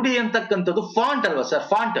 ನುಡಿ ಅಂತಕ್ಕಂಥದ್ದು ಫಾಂಟ್ ಅಲ್ವಾ ಸರ್?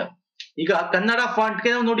 ಫಾಂಟ್. ಈಗ ಕನ್ನಡ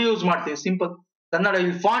ಫಾಂಟ್ಗೆ ನಾವು ನುಡಿ ಯೂಸ್ ಮಾಡ್ತೀವಿ, ಸಿಂಪಲ್ ಕನ್ನಡ.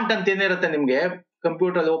 ಇಲ್ಲಿ ಫಾಂಟ್ ಅಂತ ಏನಿರುತ್ತೆ ನಿಮ್ಗೆ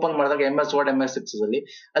ಕಂಪ್ಯೂಟರ್ ಅಲ್ಲಿ ಓಪನ್ ಮಾಡಿದಾಗ MS Word, MS Excel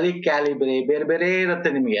ಅಲ್ಲಿ ಕ್ಯಾಲಿಬ್ರೆ ಬೇರೆ ಬೇರೆ ಇರುತ್ತೆ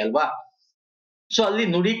ನಿಮ್ಗೆ ಅಲ್ವಾ? ಸೊ ಅಲ್ಲಿ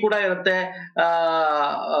ನುಡಿ ಕೂಡ ಇರುತ್ತೆ.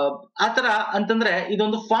 ಆತರ ಅಂತಂದ್ರೆ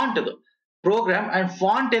ಇದೊಂದು ಫಾಂಟ್, ಅದು program and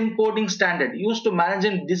font encoding standard use to manage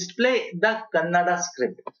and display the Kannada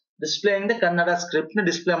script. Display ಇಂದ ಕನ್ನಡ ಸ್ಕ್ರಿಪ್ಟ್ ನ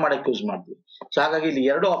ಡಿಸ್ಪ್ಲೇ ಮಾಡಕ್ಕೆ ಯೂಸ್ ಮಾಡ್ತೀವಿ. ಸೊ ಹಾಗಾಗಿ ಇಲ್ಲಿ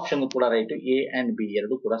ಎರಡು ಆಪ್ಷನ್ ಕೂಡ ರೈಟ್, A and B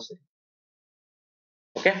ಎರಡು ಕೂಡ ಸರಿ.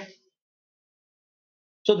 ಓಕೆ,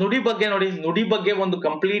 ಸೊ ನುಡಿ ಬಗ್ಗೆ ನೋಡಿ, ನುಡಿ ಬಗ್ಗೆ ಒಂದು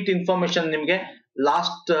ಕಂಪ್ಲೀಟ್ ಇನ್ಫಾರ್ಮೇಶನ್ ನಿಮ್ಗೆ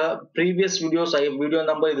last previous videos, video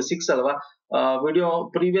number ಇದು 6 ಅಲ್ವಾ? Video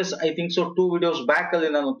previous I think so 2 videos back ಅಲ್ಲಿ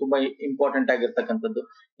ನಾನು ತುಂಬಾ ಇಂಪಾರ್ಟೆಂಟ್ ಆಗಿರ್ತಕ್ಕಂಥದ್ದು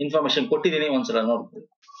ಇನ್ಫಾರ್ಮೇಶನ್ ಕೊಟ್ಟಿದ್ದೀನಿ, ಒಂದ್ಸಲ ನೋಡ್ಕೊಳ್ಳಿ.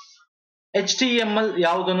 HTML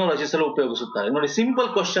ಯಾವುದನ್ನು ರಚಿಸಲು ಉಪಯೋಗಿಸುತ್ತಾರೆ? ನೋಡಿ, ಸಿಂಪಲ್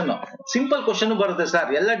ಕ್ವಶನ್ ಬರುತ್ತೆ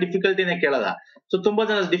ಸರ್, ಎಲ್ಲ ಡಿಫಿಕಲ್ಟಿನೇ ಕೇಳಲ್ಲ. ಸೊ ತುಂಬಾ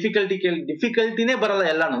ಜನ ಡಿಫಿಕಲ್ಟಿನೇ ಬರಲ್ಲ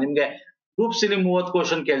ಎಲ್ಲಾನು. ನಿಮ್ಗೆ ಗ್ರೂಪ್ ಸಿ 30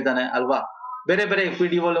 ಕ್ವಶನ್ ಕೇಳ್ತಾನೆ ಅಲ್ವಾ? ಬೇರೆ ಬೇರೆ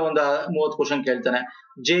PDO ಒಂದು 30 ಕ್ವಶನ್ ಕೇಳ್ತಾನೆ.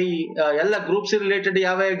 JE ಎಲ್ಲ ಗ್ರೂಪ್ಸ್ ರಿಲೇಟೆಡ್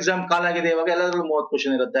ಯಾವ ಎಕ್ಸಾಮ್ ಕಾಲ್ ಆಗಿದೆ ಇವಾಗ ಎಲ್ಲಾದ್ರೂ 30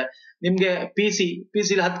 ಕ್ವಶನ್ ಇರುತ್ತೆ. ನಿಮ್ಗೆ PC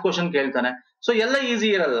ಲಿ 10 ಕ್ವಶನ್ ಕೇಳ್ತಾನೆ. ಸೊ ಎಲ್ಲ ಈಸಿ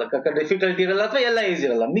ಇರಲ್ಲ, ಡಿಫಿಕಲ್ಟಿ ಇರಲ್ಲ ಅಥವಾ ಎಲ್ಲ ಈಸಿ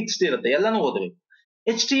ಇರಲ್ಲ, ಮಿಕ್ಸ್ಡ್ ಇರುತ್ತೆ, ಎಲ್ಲಾನು ಓದಬೇಕು.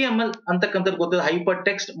 HTML ಅಂತಕ್ಕಂಥದ್ದು ಗೊತ್ತಿದೆ, hyper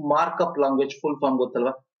text markup language, full form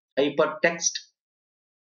ಗೊತ್ತಲ್ವಾ? Hyper text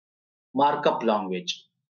markup language.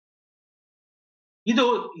 ಇದು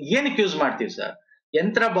ಏನಕ್ಕೆ ಯೂಸ್ ಮಾಡ್ತೀವಿ ಸರ್?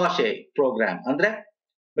 ಯಂತ್ರ ಭಾಷೆ ಪ್ರೋಗ್ರಾಮ್ ಅಂದ್ರೆ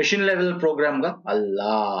ಮೆಷಿನ್ ಲೆವೆಲ್ ಪ್ರೋಗ್ರಾಮ್ಗ ಅಲ್ಲ.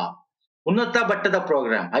 ಉನ್ನತ ಮಟ್ಟದ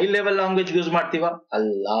program high level language use ಮಾಡ್ತೀವ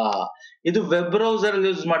ಅಲ್ಲ. ಇದು ವೆಬ್ ಬ್ರೌಸರ್ ಅಲ್ಲಿ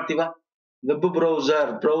ಯೂಸ್ ಮಾಡ್ತೀವ, ವೆಬ್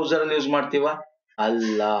ಬ್ರೌಸರ್ ಅಲ್ಲಿ ಯೂಸ್ ಮಾಡ್ತೀವ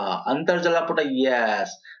ಅಲ್ಲ. ಅಂತರ್ಜಾಲ ಪುಟ,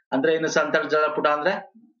 ಎಸ್. ಅಂದ್ರೆ ಏನು ಅಂತರ್ಜಾಲ ಪುಟ ಅಂದ್ರೆ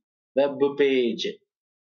ವೆಬ್ ಪೇಜ್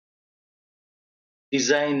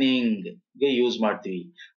ಡಿಸೈನಿಂಗ್ ಗೆ ಯೂಸ್ ಮಾಡ್ತೀವಿ.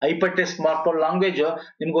 ಹೈಪರ್ ಟೆಕ್ಸ್ಟ್ ಮಾರ್ಕಪ್ ಲ್ಯಾಂಗ್ವೇಜ್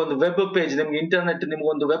ನಿಮ್ಗೆ ಒಂದು ವೆಬ್ ಪೇಜ್, ನಿಮ್ಗೆ ಇಂಟರ್ನೆಟ್, ನಿಮ್ಗೆ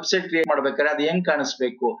ಒಂದು ವೆಬ್ಸೈಟ್ ಕ್ರಿಯೇಟ್ ಮಾಡ್ಬೇಕಾದ್ರೆ ಅದು ಹೆಂಗ್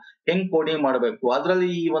ಕಾಣಿಸ್ಬೇಕು, ಹೆಂಗ್ ಕೋಡಿಂಗ್ ಮಾಡಬೇಕು, ಅದರಲ್ಲಿ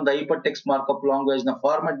ಈ ಒಂದು ಹೈಪರ್ ಟೆಕ್ಸ್ಟ್ ಮಾರ್ಕಪ್ ಲ್ಯಾಂಗ್ವೇಜ್ ನ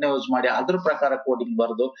ಫಾರ್ಮೆಟ್ ನ ಯೂಸ್ ಮಾಡಿ ಅದ್ರ ಪ್ರಕಾರ ಕೋಡಿಂಗ್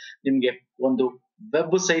ಬರೆದು ನಿಮ್ಗೆ ಒಂದು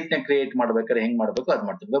ವೆಬ್ ಸೈಟ್ ನ ಕ್ರಿಯೇಟ್ ಮಾಡ್ಬೇಕಾದ್ರೆ ಹೆಂಗ್ ಮಾಡ್ಬೇಕು ಅದ್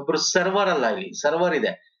ಮಾಡ್ತೀವಿ. ವೆಬ್ ಸರ್ವರ್ ಅಲ್ಲ, ಇಲ್ಲಿ ಸರ್ವರ್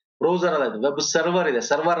ಇದೆ, ಬ್ರೌಸರ್ ಅಲ್ಲ, ಇದು ವೆಬ್ ಸರ್ವರ್ ಇದೆ,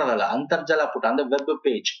 ಸರ್ವರ್ ಅಲ್ಲ. ಅಂತರ್ಜಾಲ ಪುಟ ಅಂದ್ರೆ ವೆಬ್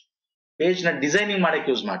ಪೇಜ್ ನ ಡಿಸೈನಿಂಗ್ ಮಾಡಕ್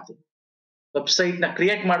ಯೂಸ್ ಮಾಡ್ತೀವಿ. ವೆಬ್ಸೈಟ್ ನ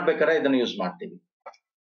ಕ್ರಿಯೇಟ್ ಮಾಡ್ಬೇಕಾದ್ರೆ ಇದನ್ನ ಯೂಸ್ ಮಾಡ್ತೀವಿ.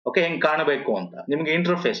 ಓಕೆ, ಹೆಂಗ್ ಕಾಣಬೇಕು ಅಂತ ನಿಮ್ಗೆ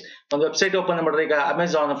ಇಂಟರ್ಫೇಸ್. ಒಂದು ವೆಬ್ಸೈಟ್ ಓಪನ್ ಮಾಡಿದ್ರೆ ಈಗ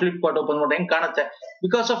ಅಮೆಝಾನ್, ಫ್ಲಿಪ್ಕಾರ್ಟ್ ಓಪನ್ ಮಾಡಿದ್ರೆ ಹೆಂಗ್ ಕಾಣುತ್ತೆ?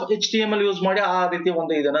 ಬಿಕಾಸ್ ಆಫ್ HTML ಯೂಸ್ ಮಾಡಿ ಆ ರೀತಿ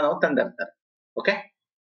ಒಂದು ಇದನ್ನ ನಾವು ತಂದಿರ್ತಾರೆ. Okay,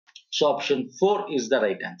 so option 4 is the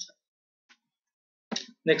right answer.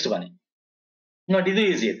 Next ಬನ್ನಿ ನೋಡಿ, ಇದು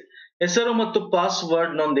ಈಸಿ ಇದೆ. ಹೆಸರು ಮತ್ತು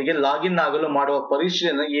ಪಾಸ್ವರ್ಡ್ ನೊಂದಿಗೆ ಲಾಗಿನ್ ಆಗಲು ಮಾಡುವ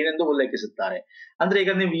ಪರಿಶೀಲನೆ ಏನೆಂದು ಉಲ್ಲೇಖಿಸುತ್ತಾರೆ? ಅಂದ್ರೆ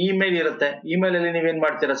ಈಗ ನೀವು ಇಮೇಲ್ ಇರುತ್ತೆ, ಇಮೇಲ್ ಅಲ್ಲಿ ನೀವೇನ್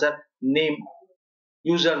ಮಾಡ್ತೀರಾ ಸರ್? ನೇಮ್,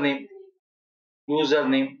 ಯೂಸರ್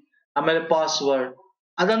ನೇಮ್, ಆಮೇಲೆ ಪಾಸ್ವರ್ಡ್.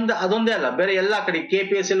 ಅದೊಂದೇ ಅಲ್ಲ, ಬೇರೆ ಎಲ್ಲಾ ಕಡೆ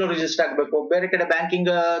KPSC ರಿಜಿಸ್ಟರ್ ಆಗ್ಬೇಕು, ಬೇರೆ ಕಡೆ ಬ್ಯಾಂಕಿಂಗ್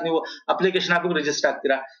ನೀವು ಅಪ್ಲಿಕೇಶನ್ ಹಾಕಬೇಕು, ರಿಜಿಸ್ಟರ್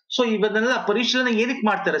ಆಗ್ತೀರಾ. ಸೊ ಇವನ್ನೆಲ್ಲ ಪರಿಶೀಲನೆ ಏನಕ್ಕೆ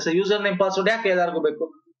ಮಾಡ್ತಾರೆ ಸರ್? ಯೂಸರ್ ನೇಮ್ ಪಾಸ್ವರ್ಡ್ ಯಾಕೆ ಎಲ್ಲರಿಗೂ ಬೇಕು?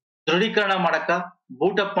 ದೃಢೀಕರಣ ಮಾಡಕ,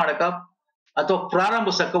 ಬೂಟ್ ಅಪ್ ಮಾಡಕ, ಅಥವಾ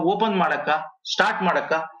ಪ್ರಾರಂಭಿಸಕ, ಓಪನ್ ಮಾಡಕ, ಸ್ಟಾರ್ಟ್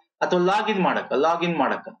ಮಾಡಕ, ಅಥವಾ ಲಾಗಿನ್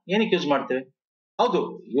ಮಾಡಕ ಏನಕ್ಕೆ ಯೂಸ್ ಮಾಡ್ತೇವೆ? ಹೌದು,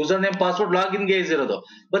 ಯೂಸರ್ ನೇಮ್ ಪಾಸ್ವರ್ಡ್ ಲಾಗಿನ್ ಗೆ ಯೂಸ್ ಇರೋದು.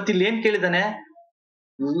 ಬಟ್ ಇಲ್ಲಿ ಏನ್ ಕೇಳಿದಾನೆ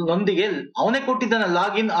ನೊಂದಿಗೆ, ಅವನೇ ಕೊಟ್ಟಿದ್ದಾನೆ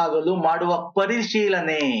ಲಾಗಿನ್ ಆಗಲು ಮಾಡುವ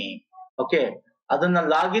ಪರಿಶೀಲನೆ. ಓಕೆ, ಅದನ್ನ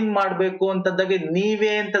ಲಾಗಿನ್ ಮಾಡ್ಬೇಕು ಅಂತಂದಾಗ ನೀವೇ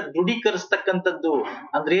ಅಂತ ದೃಢೀಕರಿಸ್ತಕ್ಕಂಥದ್ದು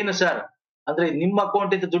ಅಂದ್ರೆ ಏನು ಸರ್? ಅಂದ್ರೆ ನಿಮ್ಮ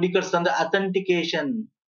ಅಕೌಂಟ್ ಇಂದ ದೃಢೀಕರಿಸ್ತಂದ್ರೆ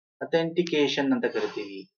ಅಥೆಂಟಿಕೇಶನ್ ಅಂತ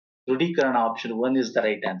ಕರಿತೀವಿ. ದೃಢೀಕರಣ. Option 1 is the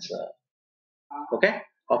right answer. Okay,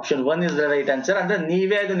 option 1 is the right answer. ಅಂದ್ರೆ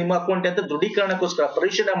ನೀವೇ ಅದು ನಿಮ್ಮ ಅಕೌಂಟ್ ಅಂತ ದೃಢೀಕರಣಕ್ಕೋಸ್ಕರ,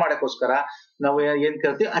 ಪರಿಶೀಲನೆ ಮಾಡಕ್ಕೋಸ್ಕರ ನಾವು ಏನ್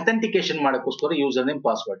ಕರಿತೀವಿ? Authentication ಮಾಡಕ್ಕೋಸ್ಕರ user name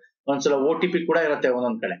password. ಒಂದ್ಸಲ OTP ಕೂಡ ಇರುತ್ತೆ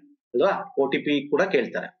ಒಂದೊಂದ್ ಕಡೆ ಅಲ್ವಾ? OTP ಕೂಡ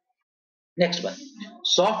ಕೇಳ್ತಾರೆ. ನೆಕ್ಸ್ಟ್ ಬನ್ನಿ,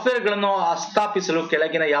 ಸಾಫ್ಟ್ವೇರ್ ಗಳನ್ನು ಅಸ್ಥಾಪಿಸಲು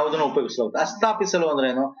ಕೆಳಗಿನ ಯಾವುದನ್ನು ಉಪಯೋಗಿಸಲಾಗುತ್ತೆ? ಅಸ್ಥಾಪಿಸಲು ಅಂದ್ರೆ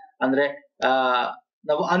ಏನು? ಅಂದ್ರೆ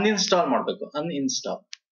ನಾವು ಅನ್ಇನ್ಸ್ಟಾಲ್ ಮಾಡ್ಬೇಕು.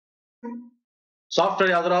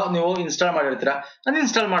 ಸಾಫ್ಟ್ವೇರ್ ಯಾವ್ದಾರ ನೀವು ಇನ್ಸ್ಟಾಲ್ ಮಾಡಿರ್ತೀರಾ,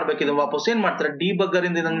 ಅನ್ಇನ್ಸ್ಟಾಲ್ ಮಾಡ್ಬೇಕಿದ್ರೆ ವಾಪಸ್ ಏನ್ ಮಾಡ್ತೀರಾ? ಡಿಬಗ್ಗರ್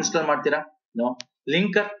ಇಂದ ಇನ್ಸ್ಟಾಲ್ ಮಾಡ್ತೀರಾ? No.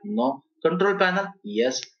 Linker? No. Control panel?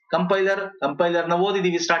 S. Compiler ನ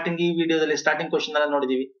ಓದಿದೀವಿ ಸ್ಟಾರ್ಟಿಂಗ್, ಈ ವಿಡಿಯೋದಲ್ಲಿ ಸ್ಟಾರ್ಟಿಂಗ್ ಕ್ವಶನ್ ಎಲ್ಲ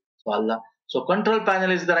ನೋಡಿದೀವಿ. ಸೊ ಅಲ್ಲ. So control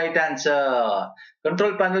panel is the right answer.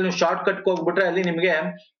 Control panel ನೀವು ಶಾರ್ಟ್ ಕಟ್ ಹೋಗ್ಬಿಟ್ರೆ ಅಲ್ಲಿ ನಿಮ್ಗೆ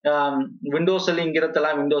ವಿಂಡೋಸ್ ಅಲ್ಲಿ ಹಿಂಗಿರುತ್ತಲ್ಲ,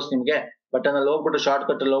 ವಿಂಡೋಸ್ ನಿಮ್ಗೆ ಬಟನ್ ಅಲ್ಲಿ ಹೋಗ್ಬಿಟ್ಟು ಶಾರ್ಟ್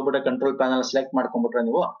ಕಟ್ ಅಲ್ಲಿ ಹೋಗ್ಬಿಟ್ಟು ಕಂಟ್ರೋಲ್ ಪ್ಯಾನಲ್ ಸೆಲೆಕ್ಟ್ ಮಾಡ್ಕೊಂಡ್ಬಿಟ್ರೆ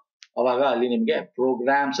ನೀವು, ಅವಾಗ ಅಲ್ಲಿ ನಿಮ್ಗೆ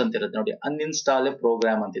ಪ್ರೋಗ್ರಾಮ್ಸ್ ಅಂತ ಇರುತ್ತೆ ನೋಡಿ, ಅನ್ಇನ್ಸ್ಟಾಲ್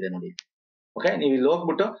ಪ್ರೋಗ್ರಾಮ್ ಅಂತಿದೆ ನೋಡಿ. ಓಕೆ, ನೀವು ಇಲ್ಲಿ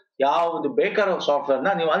ಹೋಗ್ಬಿಟ್ಟು ಯಾವ್ದು ಬೇಕಾರೋ ಸಾಫ್ಟ್ವೇರ್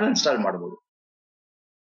ನ ನೀವು ಅನ್ಇನ್ಸ್ಟಾಲ್ ಮಾಡಬಹುದು.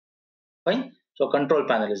 Fine. So control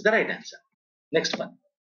panel is the right answer. Next ಬನ್ನಿ,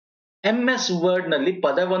 MS ವರ್ಡ್ ನಲ್ಲಿ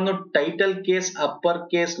ಪದವನ್ನು title case, upper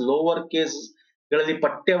case, lower case ಗಳಲ್ಲಿ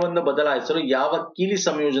ಪಠ್ಯವನ್ನು ಬದಲಾಯಿಸಲು ಯಾವ ಕೀಲಿ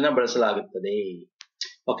ಸಂಯೋಜನೆ ಬಳಸಲಾಗುತ್ತದೆ?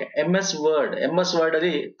 ಓಕೆ, MS ವರ್ಡ್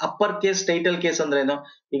ಅಲ್ಲಿ ಅಪ್ಪರ್ ಕೇಸ್, ಟೈಟಲ್ ಕೇಸ್ ಅಂದ್ರೆ ಏನು?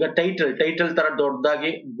 ಈಗ ಟೈಟಲ್ ತರ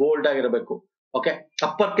ದೊಡ್ಡದಾಗಿ ಬೋಲ್ಡ್ ಆಗಿರಬೇಕು. Okay,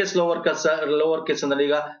 upper case, lower case ಅಂದ್ರೆ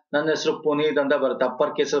ಈಗ ನನ್ನ ಹೆಸರು ಪುನೀತ್ ಅಂತ ಬರುತ್ತೆ,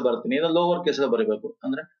 ಅಪ್ಪರ್ ಕೇಸ್ ಅಲ್ಲಿ ಬರ್ತೀನಿ. ಇದು ಲೋವರ್ ಕೇಸ್ ಅಲ್ಲಿ ಬರೀಬೇಕು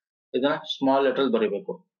ಅಂದ್ರೆ ಇದನ್ನ ಸ್ಮಾಲ್ ಲೆಟರ್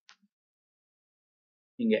ಬರೀಬೇಕು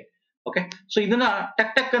ಹಿಂಗೆ. ಓಕೆ, ಸೊ ಇದನ್ನ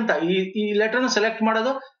ಟಕ್ ಅಂತ ಈ ಲೆಟರ್ ನ ಸೆಲೆಕ್ಟ್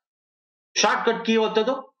ಮಾಡೋದು, ಶಾರ್ಟ್ ಕಟ್ ಕೀ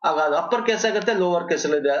ಒತ್ತೋದು, ಆಗ ಅದು ಅಪ್ಪರ್ ಕೇಸ್ ಆಗುತ್ತೆ, ಲೋವರ್ ಕೇಸ್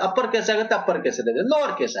ಅಲ್ಲಿ ಇದೆ, ಅಪ್ಪರ್ ಕೇಸ್ ಆಗುತ್ತೆ, ಅಪ್ಪರ್ ಕೇಸ್ ಅಲ್ಲಿ ಇದೆ,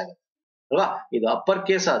 ಲೋವರ್ ಕೇಸ್ ಆಗುತ್ತೆ ಅಲ್ವಾ? ಇದು ಅಪ್ಪರ್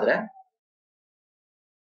ಕೇಸ್ ಆದ್ರೆ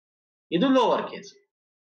ಇದು ಲೋವರ್ ಕೇಸ್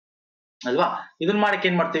ಅಲ್ವಾ? ಇದನ್ನ ಮಾಡಕ್ಕೆ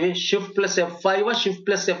ಏನ್ ಮಾಡ್ತೀವಿ? Shift+F5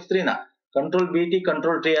 Shift+F3 ನ ಕಂಟ್ರೋಲ್ BT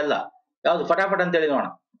ಕಂಟ್ರೋಲ್ T ಅಲ್ಲ, ಯಾವ್ದು ಫಟಾಫಟ್ ಅಂತ ಹೇಳಿ ನೋಡೋಣ.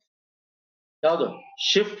 ಯಾವುದು?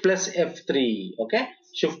 Shift+F3. Okay,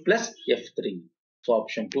 Shift+F3. So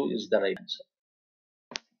option 2 is the right answer.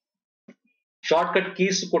 Short cut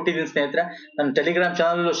keys ಕೊಟ್ಟಿದ್ದೀನಿ ಸ್ನೇಹಿತರೆ, ನಾನು ಟೆಲಿಗ್ರಾಮ್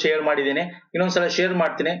ಚಾನಲ್ ಶೇರ್ ಮಾಡಿದ್ದೀನಿ, ಇನ್ನೊಂದ್ಸಲ ಶೇರ್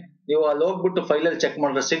ಮಾಡ್ತೀನಿ. ನೀವು ಅಲ್ಲಿ ಹೋಗ್ಬಿಟ್ಟು ಫೈಲಲ್ಲಿ ಚೆಕ್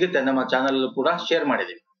ಮಾಡಿದ್ರೆ ಸಿಗುತ್ತೆ, ನಮ್ಮ ಚಾನಲ್ ಕೂಡ ಶೇರ್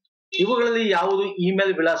ಮಾಡಿದೀವಿ. ಇವುಗಳಲ್ಲಿ ಯಾವುದು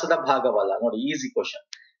ಇಮೇಲ್ ವಿಳಾಸದ ಭಾಗವಲ್ಲ? ನೋಡಿ, ಈಸಿ ಕ್ವಶನ್.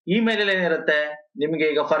 ಇಮೇಲ್ ಅಲ್ಲಿ ಏನಿರುತ್ತೆ ನಿಮ್ಗೆ?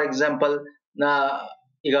 ಈಗ ಫಾರ್ ಎಕ್ಸಾಂಪಲ್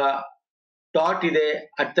ಈಗ ಡಾಟ್ ಇದೆ,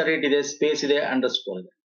 @ ಇದೆ, ಸ್ಪೇಸ್ ಇದೆ, ಅಂಡರ್ಸ್ಕೋರ್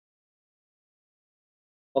ಇದೆ.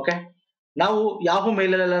 ಓಕೆ, ನಾವು ಯಾಹೂ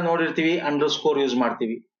ಮೇಲೆಲ್ಲ ನೋಡಿರ್ತೀವಿ ಅಂಡರ್ಸ್ಕೋರ್ ಯೂಸ್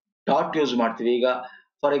ಮಾಡ್ತೀವಿ, ಡಾಟ್ ಯೂಸ್ ಮಾಡ್ತೀವಿ. ಈಗ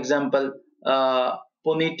ಫಾರ್ ಎಕ್ಸಾಂಪಲ್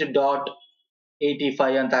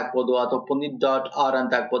punith.85 ಅಂತ ಹಾಕ್ಬೋದು, ಅಥವಾ punith.r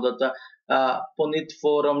ಅಂತ ಹಾಕ್ಬೋದು, ಅಥವಾ puneeth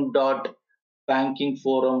forum dot banking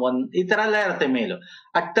forum 1 ಈ ತರ ಎಲ್ಲ ಇರುತ್ತೆ ಮೇಲ್.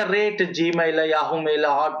 @gmail, ಯಾಹೂ ಮೇಲ್,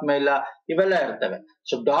 ಹಾಟ್ ಮೇಲ್ ಇವೆಲ್ಲ ಇರ್ತವೆ.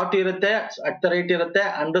 ಸೊ ಡಾಟ್ ಇರುತ್ತೆ, @ ಇರುತ್ತೆ,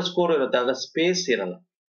 ಅಂಡರ್ಸ್ಕೋರ್ ಇರುತ್ತೆ, ಅದ್ರ ಸ್ಪೇಸ್ ಇರಲ್ಲ.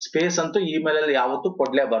 ಸ್ಪೇಸ್ ಅಂತೂ ಇಮೇಲ್ ಅಲ್ಲಿ ಯಾವತ್ತೂ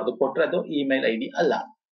ಕೊಡ್ಲೇಬಾರ್ದು, ಕೊಟ್ರೆ ಅದು ಇಮೇಲ್ ಐಡಿ ಅಲ್ಲ.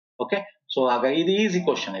 ಓಕೆ, ಸೊ ಹಾಗಾಗಿ ಇದು ಈಸಿ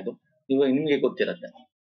ಕ್ವಶನ್, ಇದು ನಿಮ್ಗೆ ಗೊತ್ತಿರುತ್ತೆ.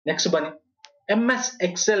 ನೆಕ್ಸ್ಟ್ ಬನ್ನಿ, MS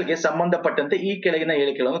Excel ಗೆ ಸಂಬಂಧಪಟ್ಟಂತೆ ಈ ಕೆಳಗಿನ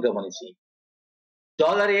ಹೇಳಿಕೆಗಳನ್ನು ಗಮನಿಸಿ. $A,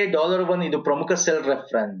 $1 ಇದು ಪ್ರಮುಖ ಸೆಲ್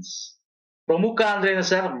ರೆಫರೆನ್ಸ್. ಪ್ರಮುಖ ಅಂದ್ರೆ ಏನು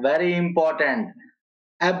sir? Very important.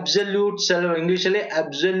 Absolute cell, English ಅಲ್ಲಿ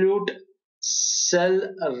ಅಬ್ಸಲ್ಯೂಟ್ ಸೆಲ್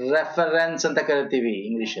ರೆಫರೆನ್ಸ್ ಅಂತ ಕರಿತೀವಿ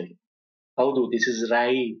ಇಂಗ್ಲಿಷ್ ಅಲ್ಲಿ. ಹೌದು, this is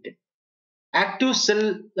right. Active cell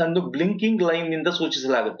ಅನ್ನು ಬ್ಲಿಂಕಿಂಗ್ ಲೈನ್ ನಿಂದ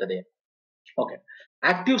ಸೂಚಿಸಲಾಗುತ್ತದೆ. ಓಕೆ,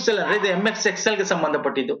 ಆಕ್ಟಿವ್ ಸೆಲ್ ಅಂದ್ರೆ ಇದು MS Excel ಗೆ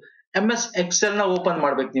ಸಂಬಂಧಪಟ್ಟಿದ್ದು. MS Excel ನ ಓಪನ್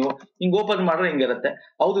ಮಾಡ್ಬೇಕು ನೀವು. ಹಿಂಗ್ ಓಪನ್ ಮಾಡ್ರೆ ಹಿಂಗಿರುತ್ತೆ.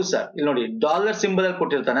 ಹೌದು ಸರ್, ಇಲ್ಲಿ ನೋಡಿ ಡಾಲರ್ ಸಿಂಬಲ್ ಅಲ್ಲಿ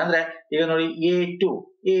ಕೊಟ್ಟಿರ್ತಾನೆ. ಅಂದ್ರೆ ಈಗ ನೋಡಿ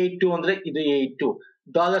A2 ಅಂದ್ರೆ ಇದು A2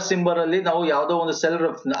 ಡಾಲರ್ ಸಿಂಬಲ್ ಅಲ್ಲಿ ನಾವು ಯಾವ್ದೋ ಒಂದು cell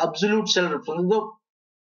reference, absolute cell reference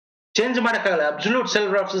change ಮಾಡಕ್ಕಾಗಲ್ಲ. ಅಬ್ಸಲ್ಯೂಟ್ ಸೆಲ್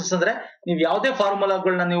ರೆಫರೆನ್ಸ್ ಅಂದ್ರೆ ನೀವು ಯಾವುದೇ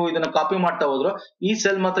ಫಾರ್ಮುಲಾಗಳನ್ನ ನೀವು ಇದನ್ನ ಕಾಪಿ ಮಾಡ್ತಾ ಹೋದ್ರು ಈ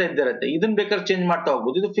ಸೆಲ್ ಮಾತ್ರ ಇದ್ದಿರುತ್ತೆ, ಇದನ್ನ ಬೇಕಾದ್ರೆ ಚೇಂಜ್ ಮಾಡ್ತಾ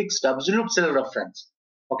ಹೋಗ್ಬೋದು. ಇದು fixed absolute cell reference.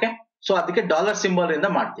 Okay, so ಅದಕ್ಕೆ ಡಾಲರ್ ಸಿಂಬಲ್ ಇಂದ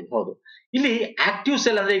ಮಾಡ್ತೀವಿ. ಹೌದು, ಇಲ್ಲಿ ಆಕ್ಟಿವ್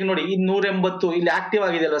ಸೆಲ್ ಅಂದ್ರೆ ಈಗ ನೋಡಿ ಈ 180 ಇಲ್ಲಿ ಆಕ್ಟಿವ್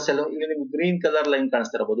ಆಗಿದೆ ಅಲ್ವಾ ಸೆಲ್, ಇಲ್ಲಿ ನಿಮ್ಗೆ ಗ್ರೀನ್ ಕಲರ್ ಲೈನ್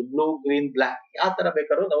ಕಾಣಿಸ್ತಾ ಇರಬಹುದು, ಬ್ಲೂ, ಗ್ರೀನ್, ಬ್ಲಾಕ್ ಯಾವ ತರ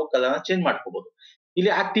ಬೇಕಾದ್ರೂ ನಾವು ಕಲರ್ ಚೇಂಜ್ ಮಾಡ್ಕೋಬಹುದು.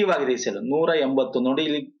 ಇಲ್ಲಿ ಆಕ್ಟಿವ್ ಆಗಿದೆ ಈ ಸೆಲ್ 180 ನೋಡಿ,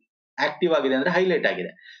 ಇಲ್ಲಿ ಆಕ್ಟಿವ್ ಆಗಿದೆ ಅಂದ್ರೆ ಹೈಲೈಟ್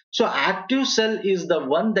ಆಗಿದೆ. So active cell is the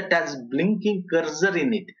one that has blinking cursor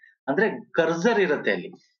in it. ಅಂದ್ರೆ ಕರ್ಸರ್ ಇರುತ್ತೆ, ಅಲ್ಲಿ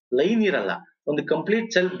ಲೈನ್ ಇರಲ್ಲ, ಒಂದು ಕಂಪ್ಲೀಟ್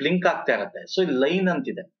ಸೆಲ್ ಬ್ಲಿಂಕ್ ಆಗ್ತಾ ಇರತ್ತೆ. ಸೊ ಲೈನ್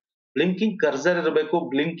ಅಂತಿದೆ, ಬ್ಲಿಂಕಿಂಗ್ ಕರ್ಸರ್ ಇರಬೇಕು,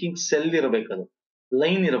 ಬ್ಲಿಂಕಿಂಗ್ ಸೆಲ್ ಇರಬೇಕು, ಅದು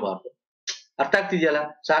ಲೈನ್ ಇರಬಾರ್ದು. ಅರ್ಥ ಆಗ್ತಿದೆಯಲ್ಲ?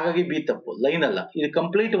 ಸೊ ಹಾಗಾಗಿ ಬಿ ತಪ್ಪು, ಲೈನ್ ಅಲ್ಲ. ಇದು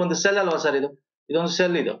ಕಂಪ್ಲೀಟ್ ಒಂದು ಸೆಲ್ ಅಲ್ವಾ ಸರ್, ಇದೊಂದು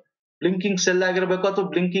ಸೆಲ್, ಇದು ಬ್ಲಿಂಕಿಂಗ್ ಸೆಲ್ ಆಗಿರ್ಬೇಕು ಅಥವಾ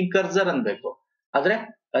ಬ್ಲಿಂಕಿಂಗ್ ಕರ್ಸರ್ ಅನ್ಬೇಕು, ಆದ್ರೆ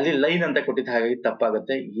ಅಲ್ಲಿ ಲೈನ್ ಅಂತ ಕೊಟ್ಟಿದ್ದು, ಹಾಗಾಗಿ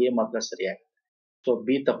ತಪ್ಪಾಗುತ್ತೆ. ಎ ಮಾತ್ರ ಸರಿಯಾಗುತ್ತೆ. ಸೊ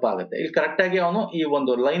ಬಿ ತಪ್ಪಾಗುತ್ತೆ. ಇಲ್ಲಿ ಕರೆಕ್ಟ್ ಆಗಿ ಅವನು ಈ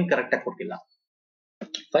ಒಂದು ಲೈನ್ ಕರೆಕ್ಟ್ ಆಗಿ ಕೊಟ್ಟಿಲ್ಲ.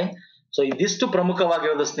 ಫೈನ್. ಸೊ ಇದಿಷ್ಟು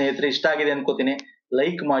ಪ್ರಮುಖವಾಗಿರೋದು ಸ್ನೇಹಿತರೆ. ಇಷ್ಟ ಆಗಿದೆ ಅನ್ಕೋತೀನಿ.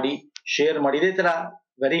 ಲೈಕ್ ಮಾಡಿ, ಶೇರ್ ಮಾಡಿ. ಇದೇ ತರ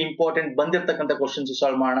ವೆರಿ ಇಂಪಾರ್ಟೆಂಟ್ ಬಂದಿರತಕ್ಕಂಥ ಕ್ವಶನ್ಸ್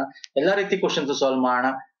ಸಾಲ್ವ್ ಮಾಡೋಣ. ಎಲ್ಲಾ ರೀತಿ ಕ್ವಶನ್ಸ್ ಸಾಲ್ವ್ ಮಾಡೋಣ.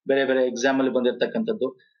 ಬೇರೆ ಬೇರೆ ಎಕ್ಸಾಮ್ ಅಲ್ಲಿ ಬಂದಿರತಕ್ಕಂಥದ್ದು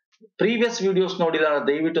ಪ್ರೀವಿಯಸ್ ವಿಡಿಯೋಸ್ ನೋಡಿಲ್ಲ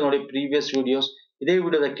ದಯವಿಟ್ಟು ನೋಡಿ ಪ್ರೀವಿಯಸ್ ವಿಡಿಯೋಸ್. ಇದೇ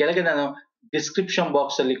ವಿಡಿಯೋದ ಕೆಳಗೆ ನಾನು ಡಿಸ್ಕ್ರಿಪ್ಷನ್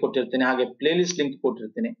ಬಾಕ್ಸ್ ಅಲ್ಲಿ ಕೊಟ್ಟಿರ್ತೀನಿ, ಹಾಗೆ ಪ್ಲೇ ಲಿಸ್ಟ್ ಲಿಂಕ್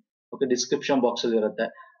ಕೊಟ್ಟಿರ್ತೀನಿ. ಓಕೆ, ಡಿಸ್ಕ್ರಿಪ್ಷನ್ ಬಾಕ್ಸ್ ಅಲ್ಲಿ ಇರುತ್ತೆ.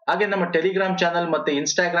 ಹಾಗೆ ನಮ್ಮ ಟೆಲಿಗ್ರಾಮ್ ಚಾನಲ್ ಮತ್ತೆ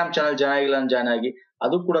ಇನ್ಸ್ಟಾಗ್ರಾಮ್ ಚಾನಲ್ ಜಾಯ್ನ್ ಆಗಿ,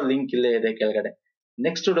 ಅದು ಕೂಡ ಲಿಂಕ್ ಇಲ್ಲೇ ಇದೆ ಕೆಳಗಡೆ.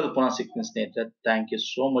 ನೆಕ್ಸ್ಟ್ ವಿಡಿಯೋದಲ್ಲಿ ಪುನಃ ಸಿಗ್ತೀನಿ ಸ್ನೇಹಿತರೆ. ಥ್ಯಾಂಕ್ ಯು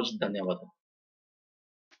ಸೋ ಮಚ್, ಧನ್ಯವಾದ.